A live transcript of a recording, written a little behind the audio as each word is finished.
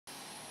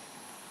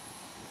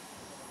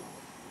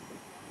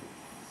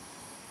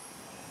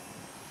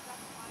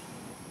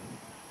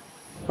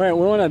Well,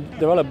 we want to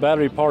develop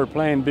battery power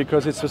plane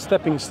because it's a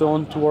stepping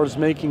stone towards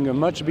making a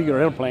much bigger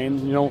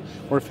airplane. You know,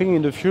 we're thinking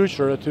in the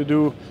future to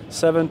do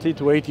 70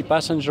 to 80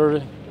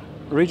 passenger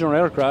regional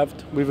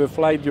aircraft with a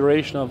flight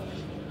duration of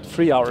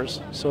 3 hours.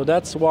 So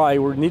that's why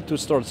we need to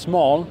start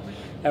small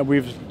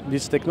with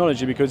this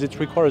technology, because it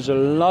requires a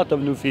lot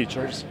of new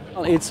features.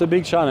 It's a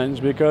big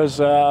challenge because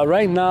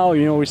right now,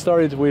 you know, we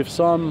started with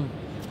some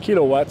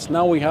kilowatts.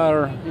 Now we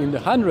are in the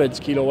hundreds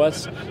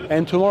kilowatts,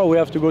 and tomorrow we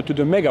have to go to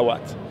the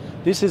megawatt.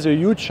 This is a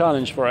huge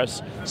challenge for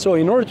us. So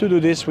in order to do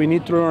this, we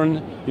need to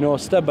learn, you know,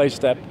 step by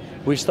step.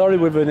 We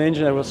started with an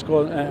engine that was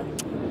called a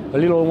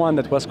little one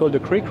that was called the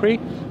Cree,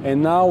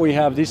 and now we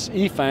have this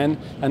E-fan,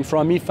 and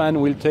from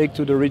E-fan we'll take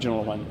to the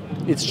regional one.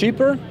 It's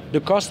cheaper. The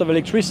cost of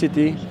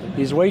electricity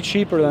is way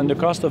cheaper than the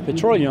cost of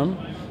petroleum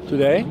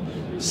today.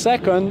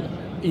 Second,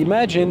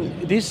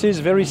 imagine this is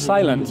very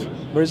silent.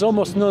 There is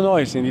almost no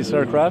noise in these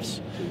aircrafts,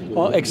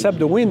 except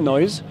the wind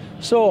noise.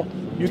 So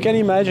you can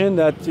imagine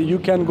that you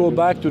can go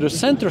back to the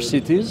center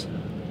cities,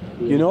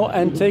 you know,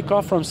 and take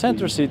off from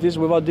center cities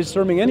without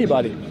disturbing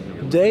anybody,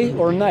 day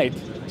or night.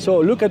 So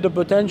look at the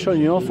potential,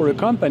 you know, for the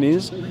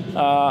companies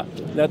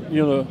that,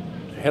 you know,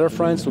 Air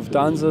France,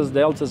 Lufthansa,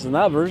 Deltas and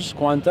others,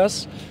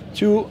 Qantas,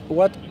 to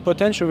what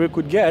potential we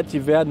could get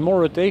if we had more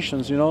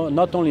rotations, you know,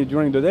 not only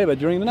during the day but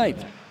during the night.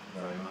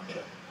 Very much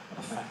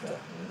a factor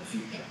in the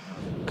future.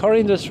 Car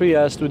industry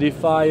has to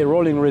defy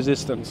rolling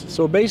resistance.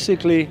 So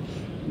basically,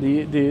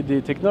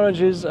 the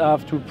technologies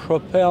have to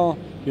propel,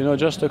 you know,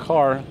 just a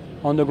car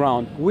on the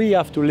ground. We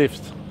have to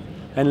lift,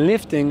 and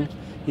lifting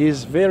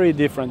is very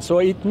different. So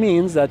it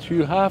means that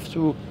you have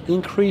to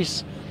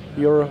increase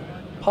your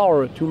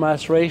power to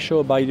mass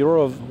ratio by the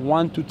order of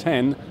 1 to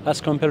 10 as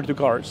compared to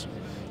cars.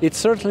 It's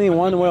certainly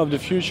one way of the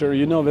future.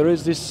 You know, there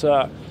is this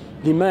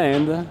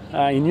demand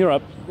in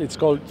Europe, it's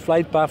called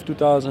Flight Path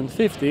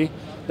 2050,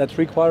 that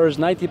requires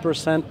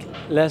 90%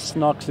 less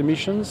NOx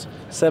emissions,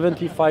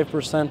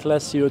 75%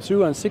 less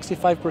CO2, and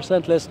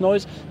 65% less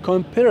noise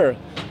compared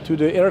to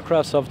the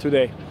aircrafts of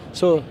today.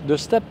 So the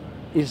step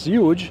is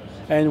huge,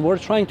 and we're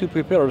trying to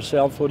prepare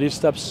ourselves for these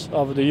steps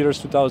of the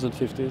years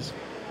 2050s.